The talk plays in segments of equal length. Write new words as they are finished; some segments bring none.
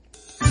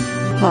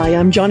Hi,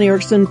 I'm Johnny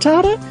Erickson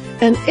Tata,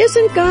 and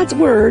isn't God's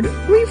Word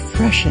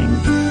refreshing?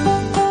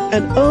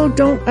 And oh,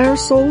 don't our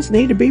souls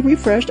need to be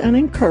refreshed and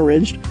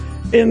encouraged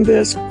in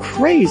this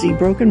crazy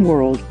broken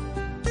world?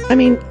 I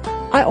mean,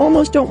 I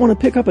almost don't want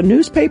to pick up a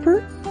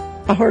newspaper.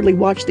 I hardly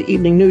watch the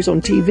evening news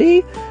on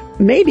TV.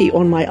 Maybe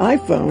on my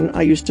iPhone,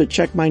 I used to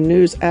check my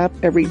news app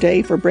every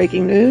day for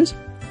breaking news,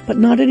 but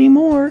not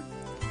anymore.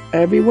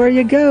 Everywhere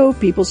you go,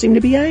 people seem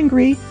to be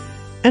angry,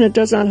 and it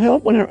does not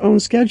help when our own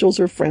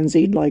schedules are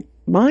frenzied, like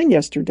mine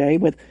yesterday,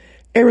 with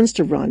errands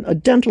to run, a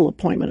dental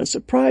appointment, a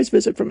surprise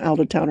visit from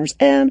out-of-towners,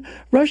 and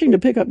rushing to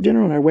pick up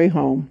dinner on our way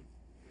home.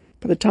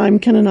 By the time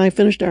Ken and I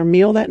finished our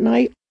meal that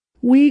night,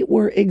 we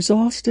were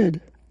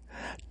exhausted.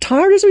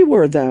 Tired as we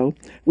were, though,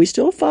 we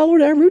still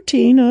followed our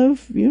routine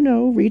of,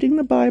 reading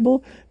the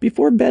Bible.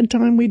 Before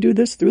bedtime, we do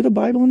this through the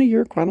Bible in a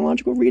year,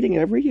 chronological reading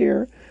every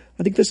year.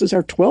 I think this is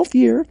our 12th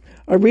year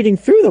of reading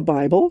through the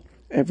Bible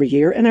every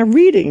year, and our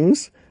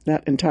readings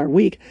that entire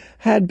week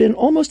had been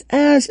almost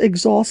as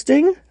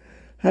exhausting,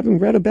 having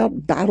read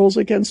about battles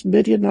against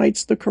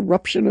Midianites, the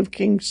corruption of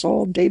King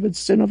Saul, David's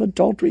sin of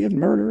adultery and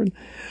murder,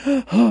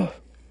 and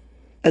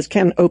as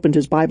Ken opened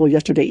his Bible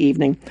yesterday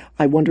evening,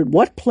 I wondered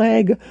what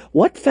plague,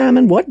 what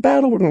famine, what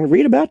battle we're going to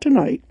read about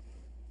tonight.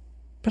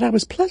 But I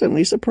was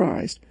pleasantly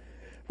surprised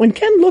when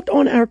Ken looked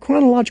on our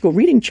chronological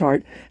reading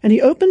chart and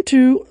he opened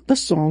to the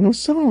Song of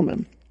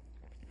Solomon.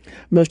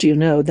 Most of you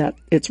know that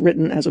it's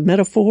written as a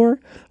metaphor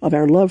of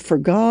our love for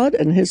God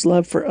and his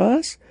love for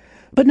us,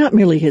 but not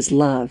merely his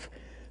love.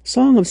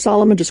 Song of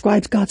Solomon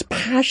describes God's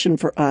passion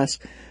for us,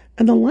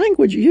 and the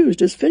language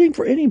used is fitting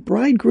for any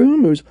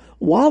bridegroom who's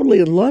wildly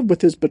in love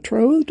with his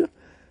betrothed.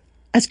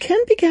 As Ken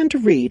began to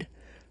read,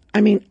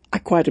 I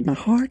quieted my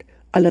heart.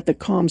 I let the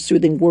calm,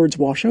 soothing words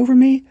wash over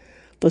me.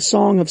 The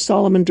Song of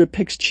Solomon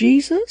depicts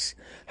Jesus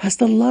as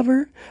the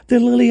lover, the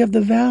lily of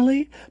the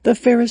valley, the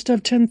fairest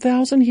of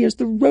 10,000. He is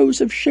the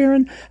rose of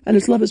Sharon, and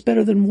his love is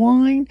better than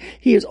wine.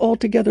 He is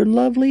altogether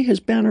lovely. His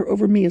banner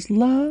over me is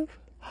love.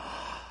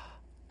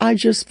 I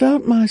just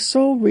felt my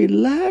soul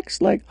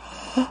relax like,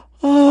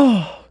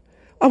 I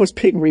was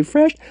being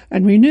refreshed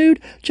and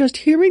renewed just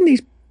hearing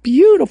these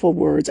beautiful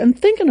words and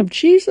thinking of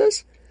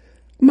Jesus.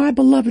 My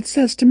beloved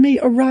says to me,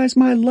 arise,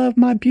 my love,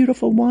 my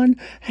beautiful one,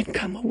 and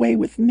come away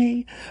with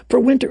me. For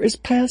winter is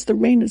past, the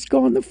rain is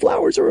gone, the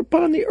flowers are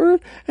upon the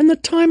earth, and the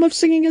time of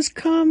singing is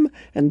come.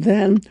 And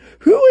then,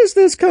 who is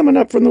this coming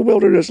up from the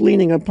wilderness,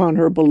 leaning upon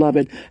her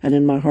beloved? And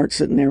in my heart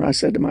sitting there, I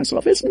said to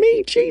myself, it's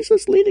me,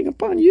 Jesus, leaning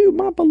upon you,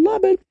 my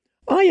beloved.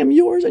 I am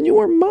yours and you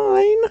are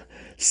mine.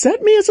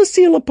 Set me as a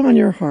seal upon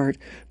your heart,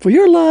 for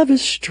your love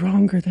is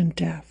stronger than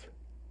death.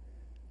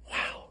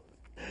 Wow.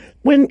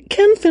 When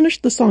Ken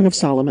finished the Song of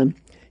Solomon,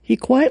 he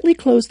quietly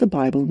closed the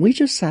Bible, and we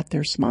just sat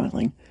there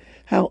smiling.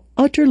 How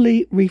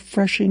utterly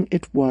refreshing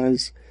it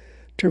was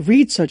to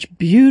read such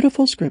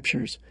beautiful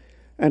scriptures,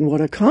 and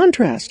what a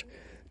contrast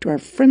to our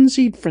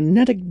frenzied,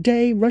 frenetic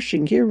day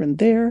rushing here and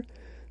there.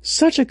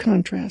 Such a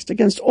contrast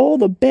against all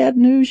the bad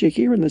news you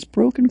hear in this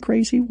broken,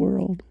 crazy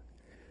world.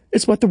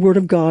 It's what the Word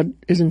of God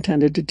is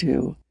intended to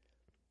do.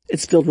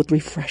 It's filled with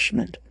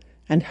refreshment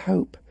and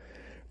hope,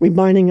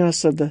 reminding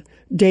us of the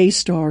day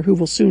star who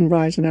will soon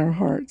rise in our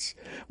hearts,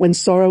 when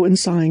sorrow and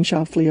sighing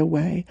shall flee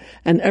away,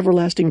 and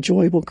everlasting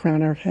joy will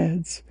crown our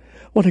heads.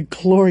 What a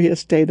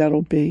glorious day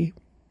that'll be.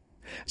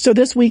 So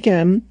this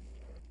weekend,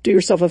 do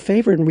yourself a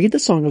favor and read the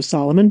Song of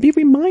Solomon. Be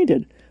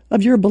reminded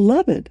of your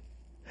beloved.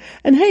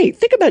 And hey,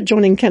 think about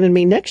joining Ken and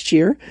me next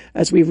year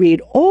as we read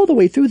all the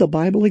way through the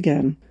Bible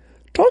again.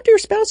 Talk to your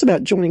spouse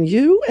about joining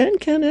you and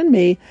Ken and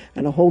me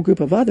and a whole group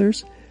of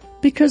others,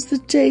 because the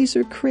days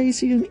are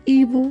crazy and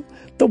evil,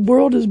 the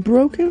world is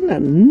broken,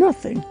 and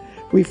nothing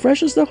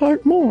refreshes the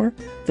heart more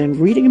than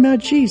reading about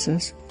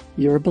Jesus,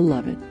 your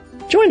beloved.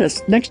 Join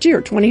us next year,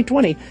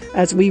 2020,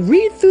 as we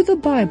read through the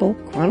Bible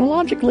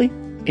chronologically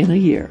in a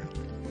year.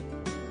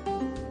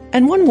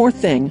 And one more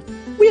thing,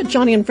 we at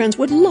Johnny and Friends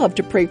would love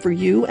to pray for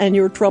you and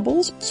your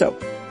troubles, so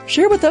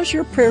share with us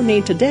your prayer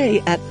need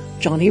today at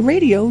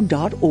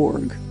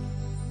johnnyradio.org.